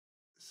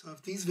So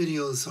if these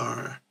videos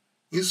are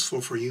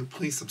useful for you,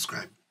 please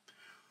subscribe.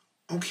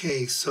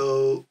 Okay,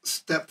 so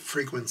step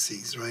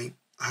frequencies, right?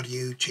 How do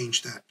you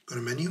change that? Go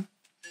to menu.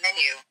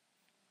 Menu.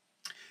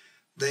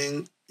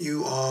 Then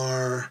you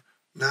are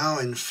now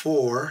in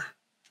 4.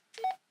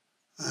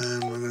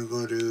 And we're going to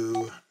go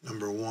to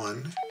number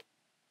 1.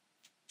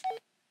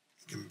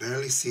 You can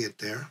barely see it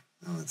there.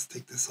 Now let's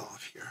take this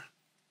off here.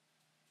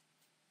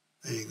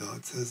 There you go.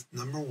 It says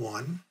number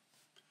 1.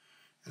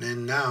 And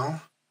then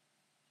now,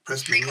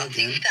 press menu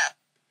again.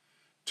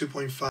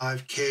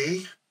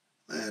 2.5K.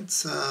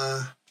 Let's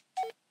go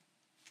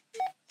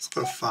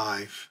to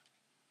 5.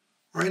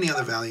 Or any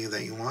other value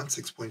that you want.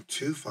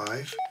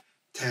 6.25,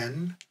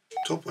 10,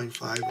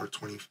 12.5, or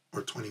 20,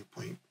 or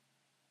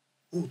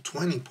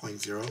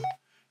 20.0,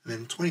 and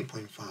then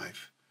 20.5.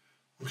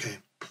 Okay.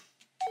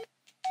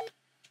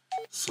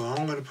 So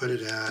I'm going to put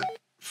it at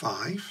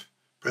 5.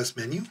 Press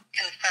menu.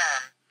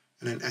 Confirm.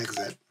 And then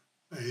exit.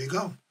 There you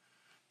go.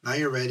 Now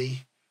you're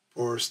ready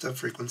for step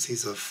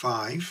frequencies of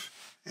 5.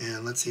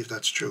 And let's see if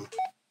that's true.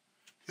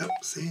 Yep,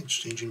 see, it's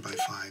changing by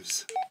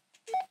 5s.